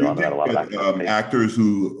 That's a dilemma that a lot of actors face. Actors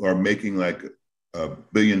who are making like $1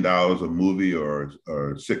 billion a movie or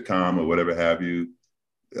sitcom or whatever have you,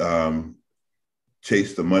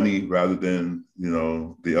 chase the money rather than,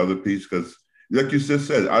 the other piece. Because like you just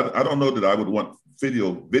said, I don't know that I would want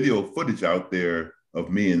video footage out there of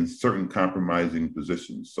me in certain compromising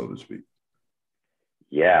positions, so to speak.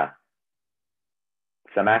 Yeah.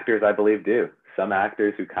 Some actors, I believe, do. Some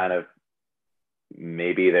actors who kind of,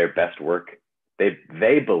 maybe their best work,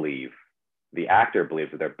 they believe, the actor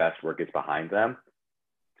believes that their best work is behind them.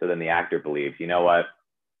 So then the actor believes, you know what,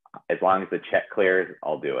 as long as the check clears,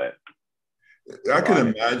 I'll do it. I can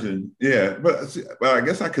imagine, yeah, but I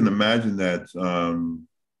guess I can imagine that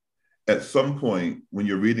at some point when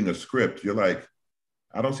you're reading a script, you're like,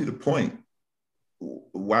 I don't see the point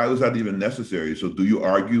why was that even necessary? So do you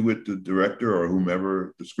argue with the director or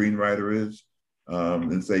whomever the screenwriter is,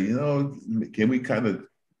 and say, can we kind of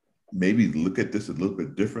maybe look at this a little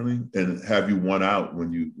bit differently? And have you won out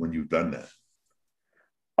when you've done that?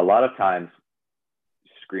 A lot of times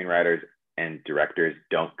screenwriters and directors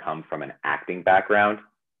don't come from an acting background.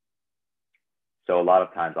 So a lot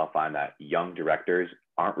of times I'll find that young directors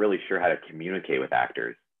aren't really sure how to communicate with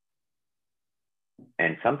actors.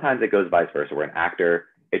 And sometimes it goes vice versa, where an actor,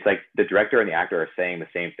 it's like the director and the actor are saying the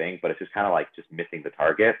same thing, but it's just kind of like just missing the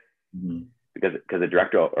target. Mm-hmm. Because the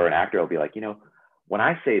director or an actor will be like, when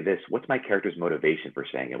I say this, what's my character's motivation for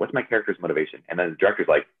saying it? What's my character's motivation? And then the director's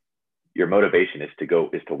like, your motivation is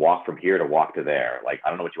to walk from here to walk to there. Like, I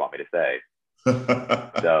don't know what you want me to say.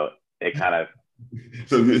 So it kind of.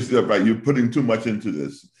 So you're putting too much into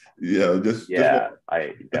this.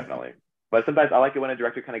 I definitely. But sometimes I like it when a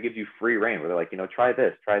director kind of gives you free reign, where they're like, try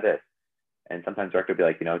this. And sometimes director will be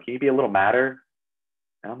like, can you be a little madder?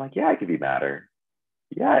 And I'm like, yeah, I can be madder.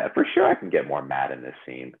 Yeah, for sure, I can get more mad in this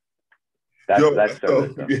scene.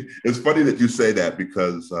 It's funny that you say that,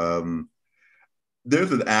 because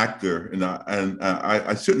there's an actor, and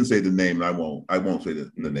I shouldn't say the name. I won't say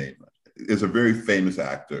the name. It's a very famous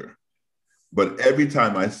actor, but every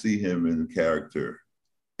time I see him in character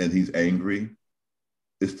and he's angry,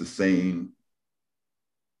 it's the same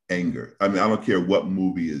anger. I mean, I don't care what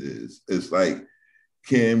movie it is. It's like,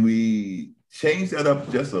 can we change that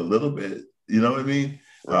up just a little bit? You know what I mean?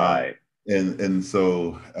 Right.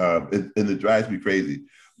 So it drives me crazy.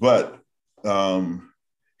 But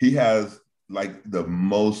he has like the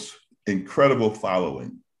most incredible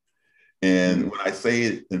following. And when I say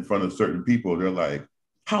it in front of certain people, they're like,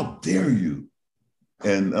 how dare you?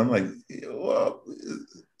 And I'm like, well,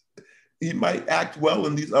 he might act well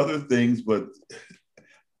in these other things, but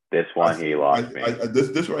this one, he lost me.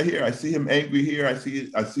 This right here, I see him angry here. I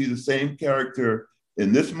see the same character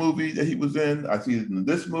in this movie that he was in. I see it in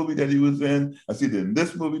this movie that he was in. I see it in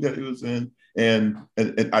this movie that he was in. And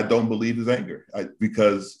I don't believe his anger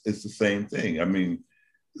because it's the same thing. I mean,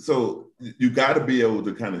 so you got to be able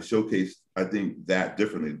to kind of showcase, I think, that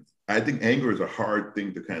differently. I think anger is a hard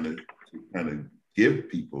thing to kind of give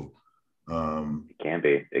people.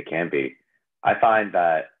 It can be. I find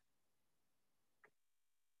that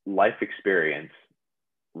life experience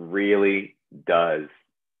really does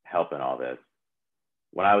help in all this.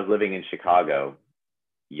 When I was living in Chicago,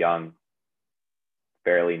 young,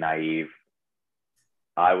 fairly naive,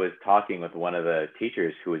 I was talking with one of the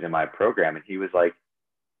teachers who was in my program, and he was like,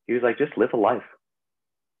 just live a life.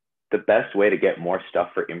 The best way to get more stuff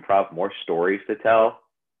for improv, more stories to tell,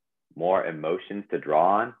 more emotions to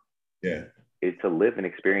draw on, is to live and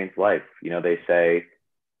experience life. They say,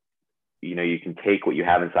 you can take what you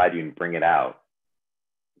have inside you and bring it out.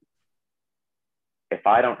 If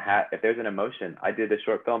there's an emotion, I did this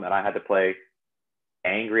short film and I had to play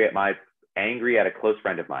angry at a close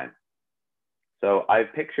friend of mine. So I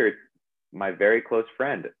pictured my very close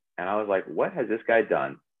friend, and I was like, what has this guy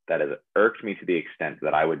done that has irked me to the extent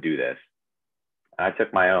that I would do this? And I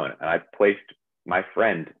took my own and I placed my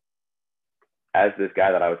friend as this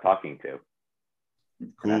guy that I was talking to.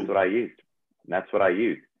 Cool. And that's what I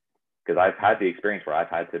used. Because I've had the experience where I've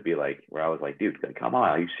had to be like, where I was like, dude, come on,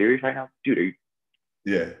 are you serious right now? Dude, are you?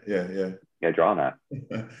 Yeah, draw on that.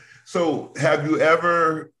 So have you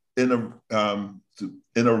ever in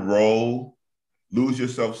a role lose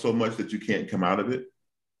yourself so much that you can't come out of it?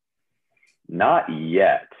 Not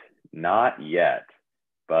yet,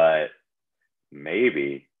 but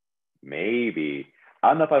maybe. I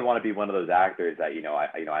don't know if I want to be one of those actors that,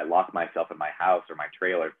 I lock myself in my house or my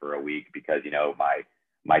trailer for a week because,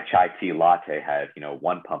 my chai tea latte had,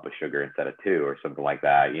 1 pump of sugar instead of 2 or something like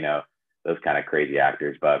that, those kind of crazy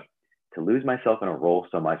actors. But to lose myself in a role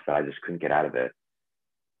so much that I just couldn't get out of it,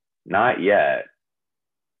 not yet.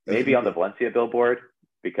 Maybe on the Valencia billboard,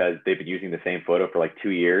 because they've been using the same photo for like 2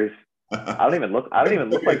 years. I don't even look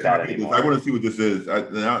like that anymore. I want to see what this is.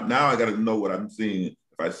 Now I got to know what I'm seeing.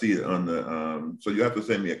 If I see it on the, so you have to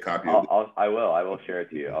send me a copy. I will share it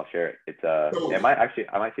to you. I'll share it. It's I might see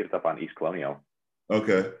if it's up on East Colonial.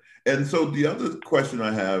 Okay. And so the other question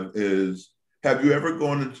I have is, have you ever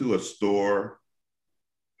gone into a store,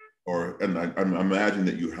 and I imagine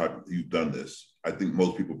that you've done this. I think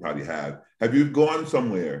most people probably have. Have you gone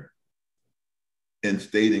somewhere and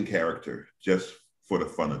stayed in character just for the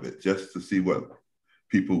fun of it, just to see what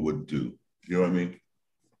people would do? You know what I mean?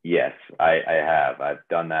 Yes, I have. I've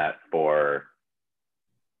done that for,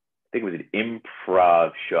 I think it was an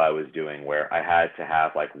improv show I was doing where I had to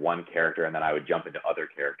have like one character and then I would jump into other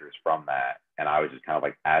characters from that. And I was just kind of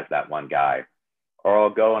like as that one guy. or I'll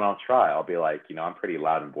go and I'll try. I'll be like, you know, I'm pretty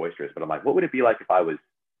loud and boisterous, but I'm like, what would it be like if I was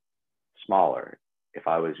smaller? If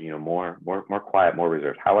I was, you know, more quiet, more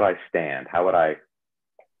reserved? How would I stand? How would I?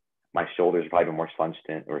 My shoulders are probably more slunched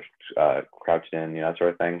in or crouched in, you know, that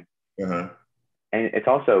sort of thing. Uh-huh. And it's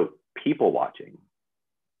also people watching.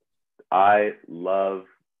 I love,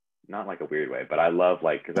 not like a weird way, but I love,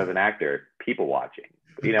 like, because as an actor, people watching.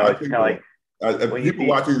 You know, I it's think kind of like when you people see.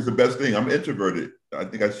 watching is the best thing. I'm introverted. I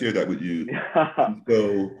think I shared that with you. And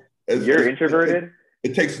so You're introverted.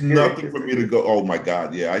 it takes You're nothing for me to go, oh my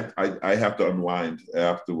God, yeah, I have to unwind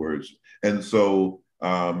afterwards. And so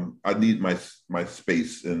I need my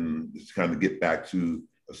space and just kind of get back to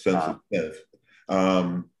a sense of self.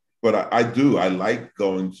 But I like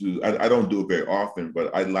going to, I don't do it very often,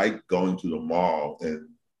 but I like going to the mall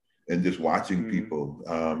and just watching people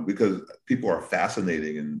because people are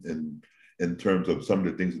fascinating in terms of some of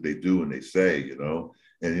the things that they do and they say, you know,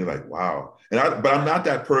 and you're like, wow. But I'm not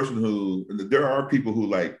that person who, there are people who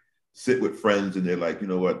like sit with friends and they're like, you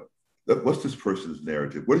know what, what's this person's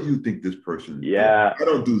narrative? What do you think this person? Yeah. I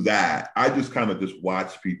don't do that. I just kind of just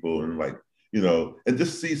watch people and like, you know, and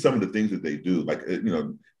just see some of the things that they do. Like, you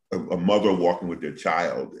know, a mother walking with their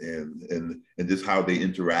child and just how they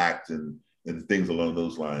interact and things along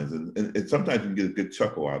those lines. And sometimes you can get a good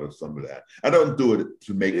chuckle out of some of that. I don't do it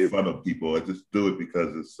to make fun of people. I just do it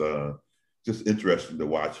because it's just interesting to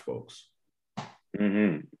watch folks.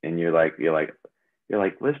 Mm-hmm. And you're like,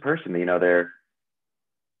 this person, you know,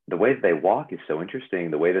 the way that they walk is so interesting.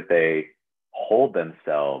 The way that they hold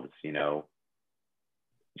themselves, you know,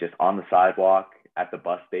 just on the sidewalk, at the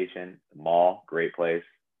bus station, the mall, great place.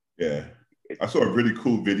 Yeah. I saw a really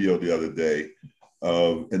cool video the other day,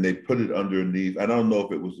 and they put it underneath. I don't know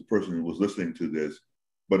if it was the person who was listening to this,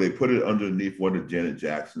 but they put it underneath one of Janet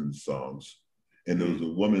Jackson's songs. And there was a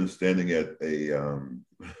woman standing at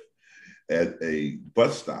a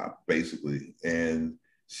bus stop, basically, and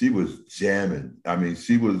she was jamming. I mean,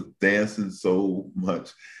 she was dancing so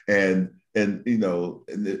much, and you know,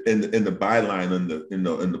 and the byline in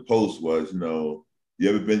the post was, you know, you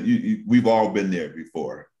ever been? We've all been there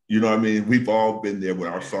before. You know what I mean? We've all been there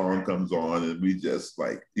when our song comes on and we just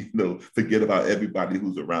like, you know, forget about everybody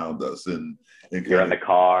who's around us and you're in the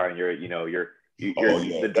car and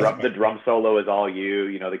the drum solo is all you.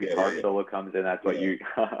 You know, the guitar solo comes in. That's what you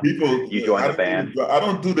you join the band. I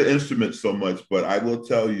don't do the instruments so much, but I will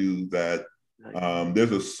tell you that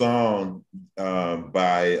there's a song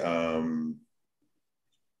by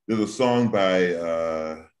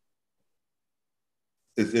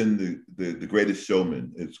it's in the Greatest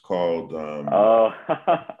Showman. It's called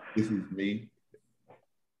This Is Me.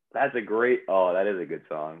 That's a great. Oh, that is a good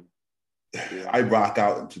song. I rock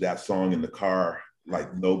out to that song in the car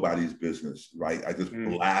like nobody's business, right? I just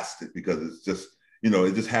blast it because it's just, you know,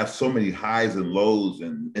 it just has so many highs and lows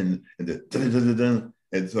and the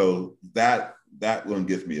and so that one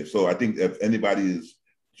gets me. So I think if anybody is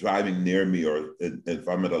driving near me or if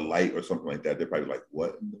I'm at a light or something like that, they're probably like,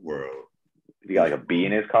 what in the world? You got like a bee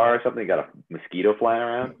in his car or something? You got a mosquito flying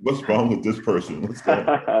around? What's wrong with this person? What's going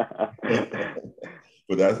on?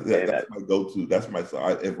 But that's my go-to. That's my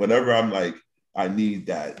song. Whenever I'm like, I need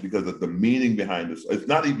that because of the meaning behind this. It's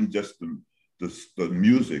not even just the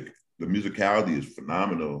music. The musicality is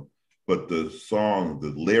phenomenal, but the song, the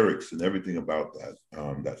lyrics, and everything about that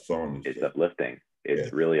song is uplifting.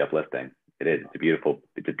 It's really uplifting. It is. It's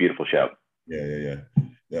a beautiful show. Yeah.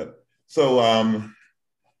 So,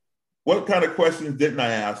 what kind of questions didn't I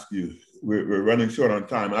ask you? We're running short on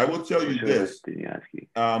time, and I will tell you this. Didn't ask you?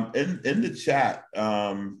 In the chat,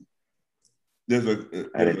 there's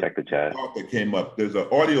I didn't check the chat. Talk that came up. There's an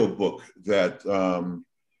audio book that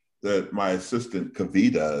that my assistant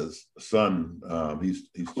Kavita's son, he's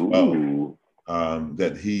 12,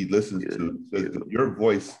 that he listens to. Says that your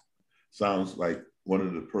voice sounds like one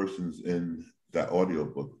of the persons in that audio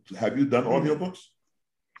book. Have you done audiobooks?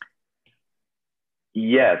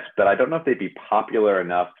 Yes, but I don't know if they'd be popular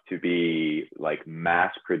enough to be like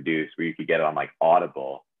mass produced where you could get it on like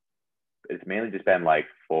Audible. It's mainly just been like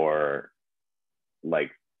for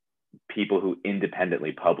like people who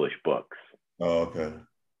independently publish books. Oh, okay.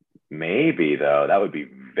 Maybe though, that would be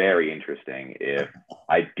very interesting. If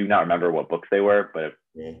I do not remember what books they were, but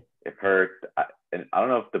if and I don't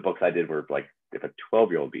know if the books I did were like if a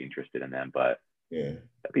 12-year-old would be interested in them, but that'd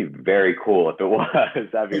be very cool if it was.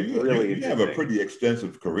 That'd be really interesting. You have a pretty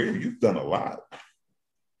extensive career. You've done a lot.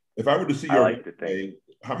 If I were to see your resume,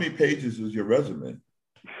 how many pages is your resume?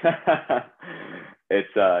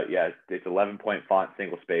 It's 11-point font,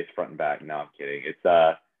 single space, front and back. No, I'm kidding. It's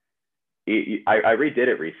I redid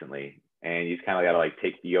it recently, and you just kind of got to like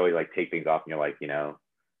you always like take things off, and you're like, you know,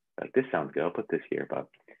 like, this sounds good. I'll put this here. But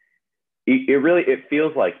it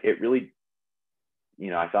feels like it really,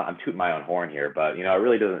 I thought I'm tooting my own horn here, but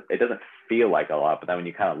it doesn't feel like a lot. But then when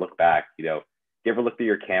you kind of look back, you ever look through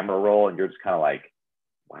your camera roll and you're just kind of like,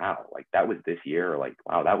 wow, like that was this year, or like,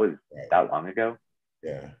 wow, that was that long ago.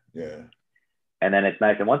 Yeah. And then it's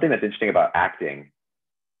nice. And one thing that's interesting about acting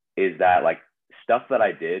is that, like, stuff that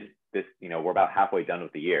I did this, we're about halfway done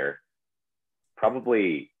with the year.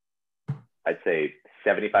 Probably, I'd say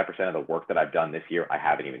 75% of the work that I've done this year, I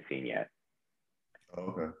haven't even seen yet.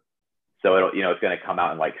 Okay. So it's going to come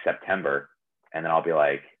out in like September, and then I'll be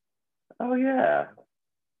like, oh yeah.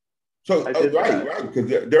 So right,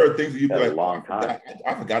 because there are things that you be like, a long time.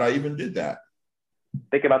 I forgot I even did that.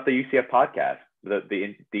 Think about the UCF podcast,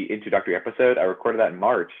 the introductory episode. I recorded that in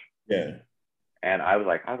March. Yeah. And I was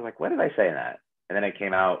like, what did I say in that? And then it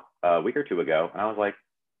came out a week or two ago, and I was like,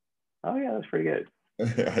 oh yeah, that's pretty good.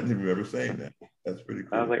 I didn't remember saying that. That's pretty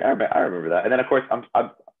cool. I was like, I remember that. And then of course,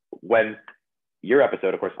 when your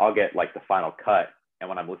episode, of course, I'll get like the final cut, and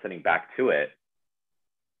when I'm listening back to it,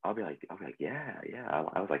 I'll be like, yeah.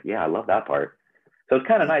 I was like, yeah, I love that part. So it's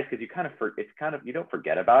kind of nice because you don't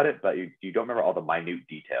forget about it, but you don't remember all the minute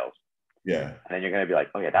details. Yeah. And then you're gonna be like,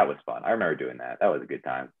 oh yeah, that was fun. I remember doing that. That was a good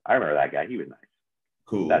time. I remember that guy. He was nice.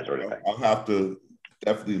 Cool. That sort of thing. I'll have to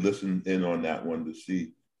definitely listen in on that one to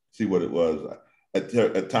see what it was. At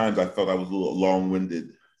times I felt I was a little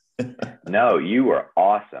long-winded. No, you were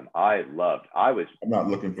awesome. I'm not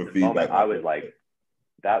looking for feedback. I was like,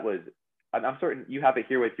 I'm certain you have it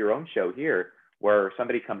here with your own show here, where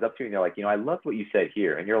somebody comes up to you and they're like, I loved what you said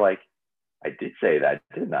here. And you're like, I did say that,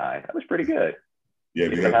 didn't I? That was pretty good. Yeah,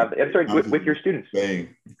 with your students.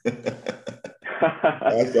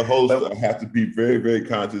 As the host, I have to be very, very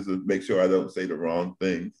conscious of make sure I don't say the wrong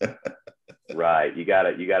thing. Right. You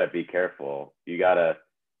gotta be careful. You gotta,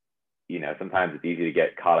 sometimes it's easy to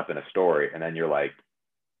get caught up in a story, and then you're like,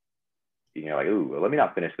 ooh, let me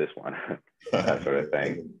not finish this one. That sort of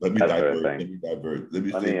thing. Let me divert. Let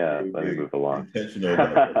me move along. Intentional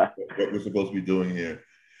about what we're supposed to be doing here.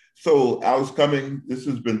 So Alex Cumming, this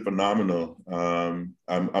has been phenomenal.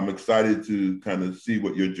 I'm excited to kind of see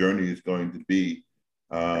what your journey is going to be.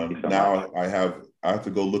 Now I have to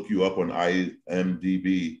go look you up on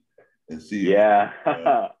IMDb and see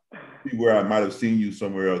see where I might have seen you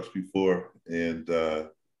somewhere else before, and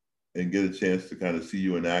get a chance to kind of see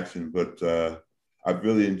you in action. But I've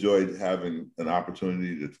really enjoyed having an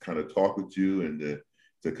opportunity to kind of talk with you and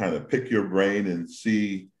to kind of pick your brain and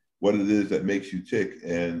see what it is that makes you tick.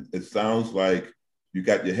 And it sounds like you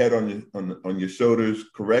got your head on your shoulders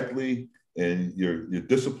correctly, and you're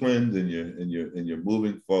disciplined, and you're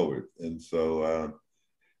moving forward. And so,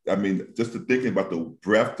 just thinking about the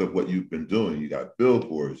breadth of what you've been doing, you got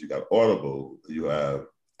billboards, you got Audible, you have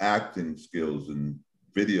acting skills and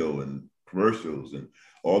video and commercials and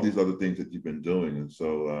all these other things that you've been doing. And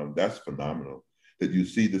so that's phenomenal that you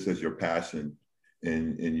see this as your passion,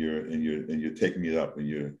 and you're taking it up, and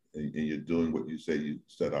you're doing what you say you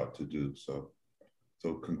set out to do. So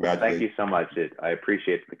congratulations. Well, thank you so much. I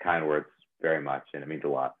appreciate the kind words very much, and it means a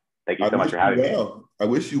lot. Thank you so much for having me. I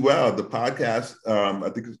wish you well. The podcast, I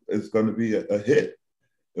think it's going to be a hit.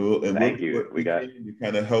 Thank you. We got to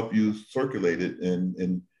kind of help you circulate it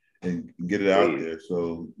and get it out there.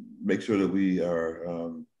 So make sure that we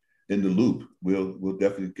are in the loop. We'll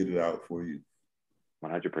definitely get it out for you.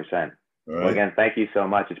 100%. All right. Well, again, thank you so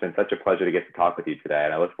much. It's been such a pleasure to get to talk with you today,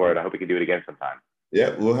 and I look forward. I hope we can do it again sometime.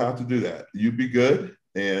 Yeah, we'll have to do that. You be good,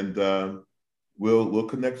 and we'll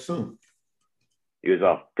connect soon. You as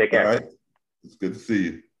well. Take care. All right. It's good to see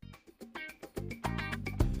you.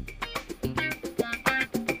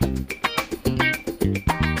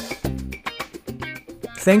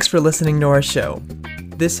 Thanks for listening to our show.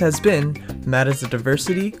 This has been Matters of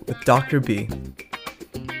Diversity with Dr. B.